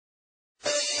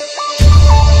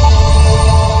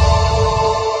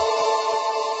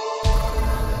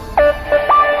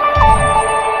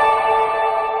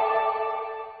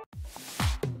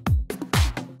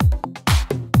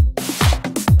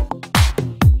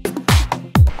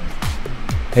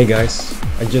Hey guys,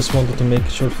 I just wanted to make a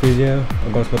short video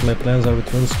about what my plans are with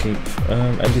RuneScape.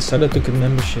 I decided to get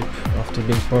membership after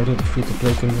being part of the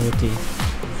free-to-play community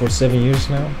for 7 years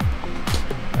now.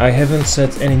 I haven't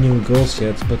set any new goals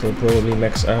yet, but I'll probably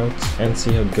max out and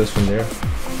see how it goes from there.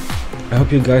 I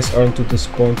hope you guys aren't too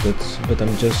disappointed, but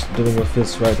I'm just doing what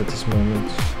feels right at this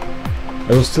moment.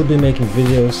 I will still be making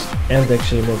videos, and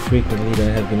actually more frequently than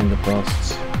I have been in the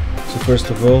past. So first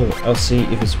of all, I'll see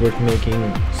if it's worth making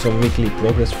some weekly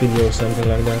progress video or something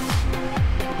like that.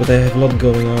 But I have a lot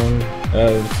going on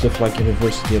with stuff like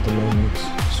university at the moment,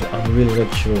 so I'm really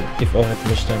not sure if I'll have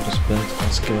much time to spend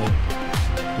on skilling.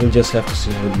 We'll just have to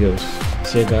see how it goes.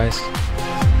 See you guys.